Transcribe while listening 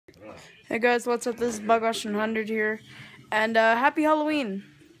Hey guys, what's up? This is BugRush100 here, and happy Halloween!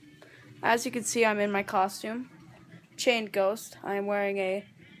 As you can see, I'm in my costume, Chained Ghost. I'm wearing a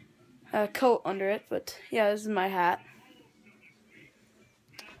coat under it, but yeah, this is my hat.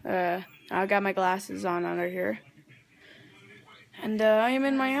 I got my glasses on under here, and I am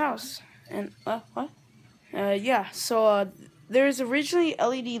in my house. And what? Yeah. So there's originally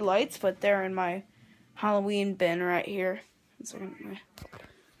LED lights, but they're in my Halloween bin right here.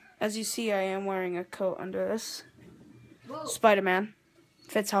 As you see, I am wearing a coat under this. Spider-Man.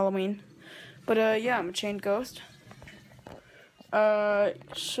 Fits Halloween. But, yeah, I'm a Chained Ghost.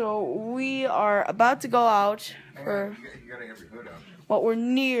 So we are about to go out for... Well, we're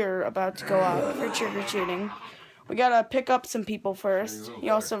near about to go out for trick-or-treating. We gotta pick up some people first. You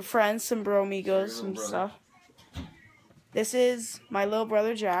know, some friends, some bromigos, some stuff. This is my little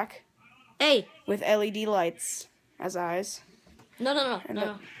brother, Jack. Hey! With LED lights as eyes. No.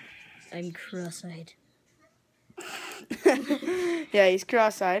 I'm cross-eyed. Yeah, he's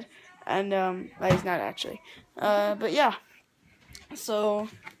cross-eyed, and well, he's not actually. But yeah, so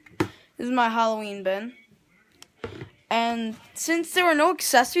this is my Halloween bin, and since there were no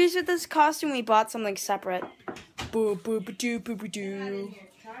accessories with this costume, we bought something separate. Boo boo ba doo boo boo doo.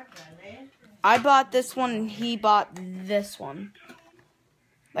 I bought this one, and he bought this one,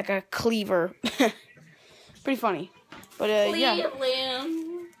 like a cleaver. Pretty funny, but yeah.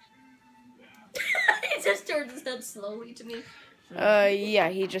 He just turned his head slowly to me. Yeah,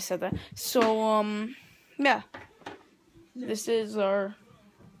 he just said that. So, yeah. This is our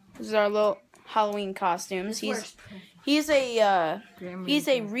little Halloween costumes. He's a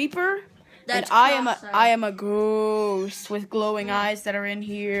Reaper, and I am a ghost with glowing eyes that are in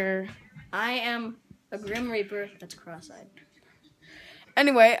here. I am a Grim Reaper that's cross-eyed.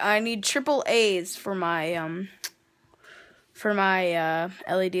 Anyway, I need triple A's for my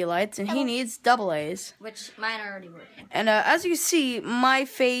LED lights, and he needs double A's. Which mine are already working. And as you see, my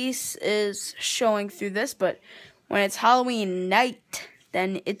face is showing through this, but when it's Halloween night,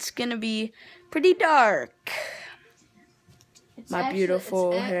 then it's gonna be pretty dark. My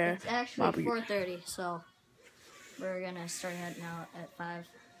beautiful hair. It's actually 4:30, so we're gonna start heading out at 5.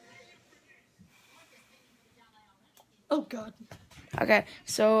 Oh God. Okay,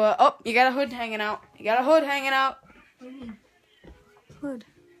 so oh, you got a hood hanging out. Hood.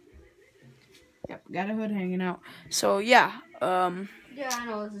 Yep, got a hood hanging out. So yeah, Yeah, I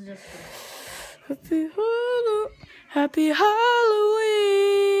know, this is just Happy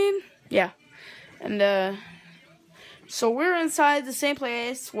Halloween. Yeah. And so we're inside the same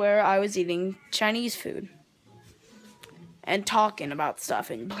place where I was eating Chinese food and talking about stuff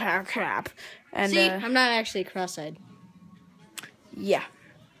and crap. And see, I'm not actually cross-eyed. Yeah.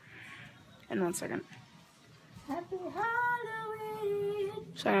 And 1 second. Happy Halloween.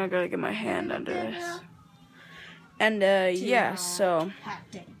 So I'm gonna go get my hand under this. And yeah, so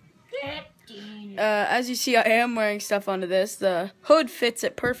as you see, I am wearing stuff under this. The hood fits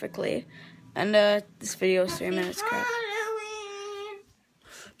it perfectly. And this video is 3 minutes crap.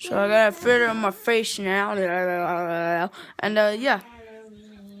 So I gotta fit it on my face now. And yeah.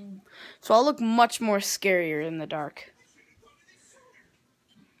 So I'll look much more scarier in the dark.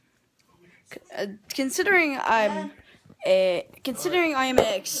 Considering I am an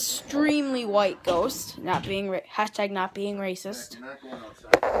extremely white ghost, not being racist.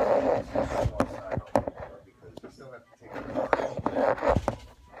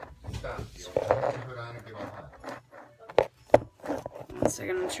 One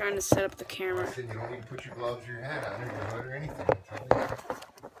second, I'm trying to set up the camera. You don't need to put your gloves or your hat on or your hood or anything.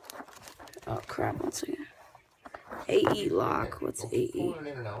 Oh crap! 1 second. AE lock. What's AE?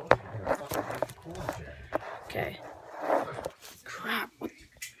 Okay. Crap. What?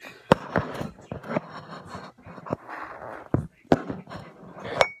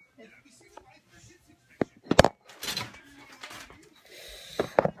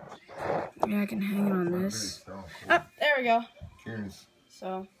 Yeah, I can hang it on this. Oh, there we go. Cheers.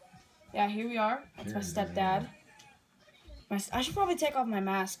 So, yeah, here we are. That's my stepdad. I should probably take off my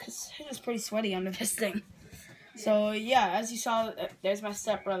mask because it is pretty sweaty under this thing. So, yeah, as you saw, there's my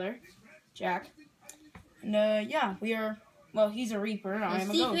stepbrother, Jack. And, yeah, we are, well, he's a Reaper, and I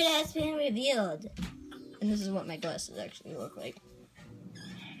am a ghost. The secret has been revealed. And this is what my glasses actually look like.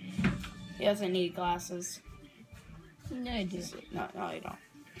 He doesn't need glasses. No, I do. No, you don't.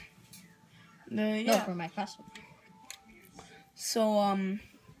 No, Yeah. for my costume. So,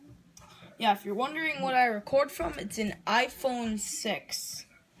 yeah, if you're wondering what I record from, it's an iPhone 6.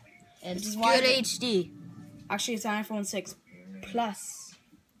 It's good HD. Actually, it's an iPhone 6 Plus.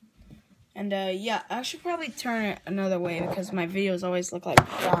 And yeah, I should probably turn it another way because my videos always look like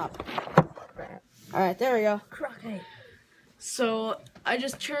crap. Alright, there we go. Crockett. So I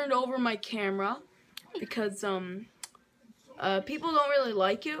just turned over my camera because people don't really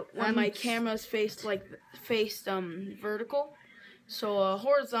like it when my camera's faced vertical. So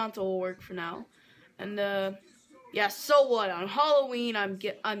horizontal will work for now. And yeah, so what? On Halloween I'm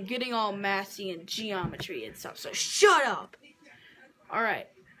getting all massy and geometry and stuff. So shut up. All right.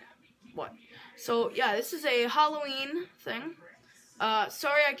 What? So yeah, this is a Halloween thing.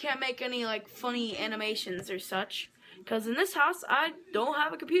 Sorry I can't make any like funny animations or such, because in this house I don't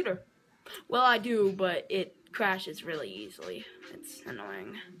have a computer. Well, I do, but it crashes really easily. It's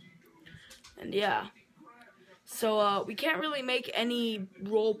annoying. And yeah. So we can't really make any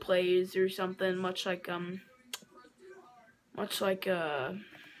role plays or something, much like I'm trying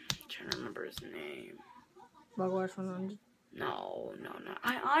to remember his name. Bugwash 100. No.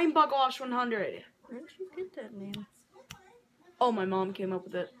 I'm Bugwash 100. Where did you get that name? Oh, my mom came up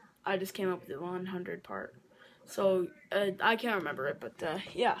with it. I just came up with the 100 part. So, I can't remember it, but,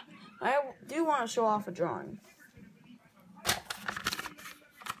 yeah. I do want to show off a drawing.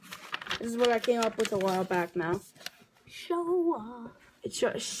 This is what I came up with a while back now. Show off.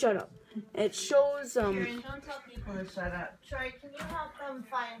 Shut up. It shows, Karen, don't tell people to shut up. Troy, can you help them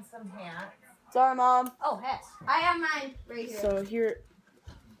find some hats? Sorry, Mom. Oh, hats. I have mine right here. So, here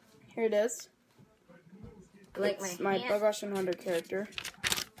it is. You like It's my my hat? Bugwash 100 character.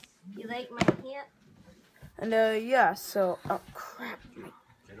 You like my hat? And, yeah, so, oh, crap.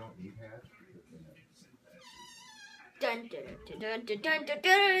 They don't need hats. Dun, dun, dun, dun, dun, dun,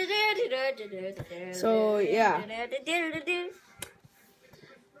 dun, dun, dun. So, yeah.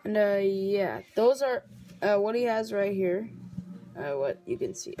 And, yeah, those are, what he has right here. What you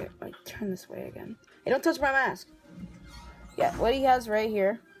can see. I turn this way again. Hey, don't touch my mask. Yeah, what he has right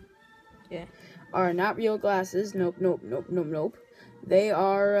here. Yeah. Are not real glasses. Nope. They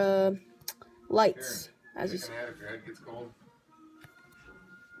are, lights. As you see. Take a hat if your head gets cold.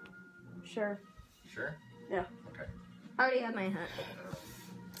 Sure. Sure? Yeah. Okay. I already have my hat.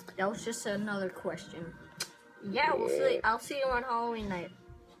 That was just another question. Yeah, we'll see. I'll see you on Halloween night.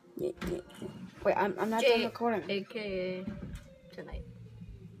 Yeah. Wait, I'm not done recording. AKA tonight.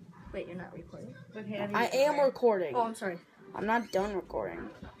 Wait, you're not recording? I am recording. Oh, I'm sorry. I'm not done recording.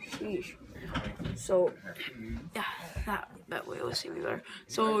 Sheesh. So, yeah, that way will see me better.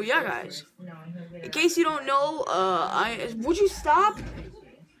 So, yeah, guys. In case you don't know, would you stop?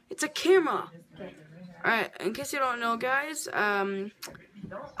 It's a camera. Alright, in case you don't know, guys, I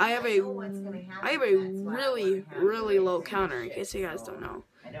have a really low counter, in case you guys don't know.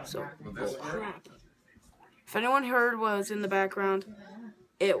 So, oh crap. If anyone heard what was in the background,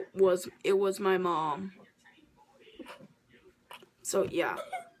 it was my mom. So, yeah.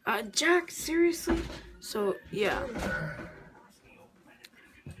 Jack, seriously? So, yeah.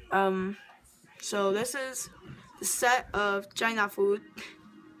 So this is the set of China food.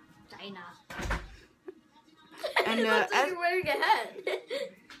 China. And, Looks like you're wearing a hat.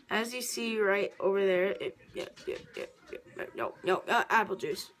 as you see right over there, apple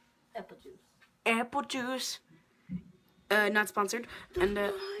juice. Apple juice. Apple juice. Not sponsored. And,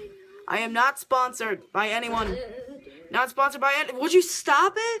 I am not sponsored by anyone. Not sponsored by any. Would you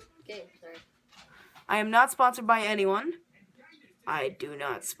stop it? Okay, sorry. I am not sponsored by anyone. I do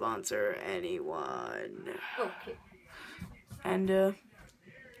not sponsor anyone. Okay. And,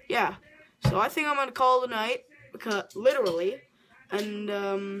 yeah. So I think I'm gonna call it a night. Because, literally. And,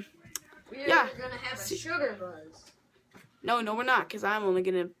 We're yeah. gonna have a sugar buzz. No, we're not. Because I'm only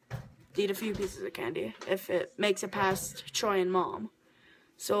gonna eat a few pieces of candy. If it makes it past Troy and Mom.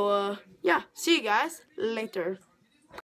 So, yeah. See you guys later.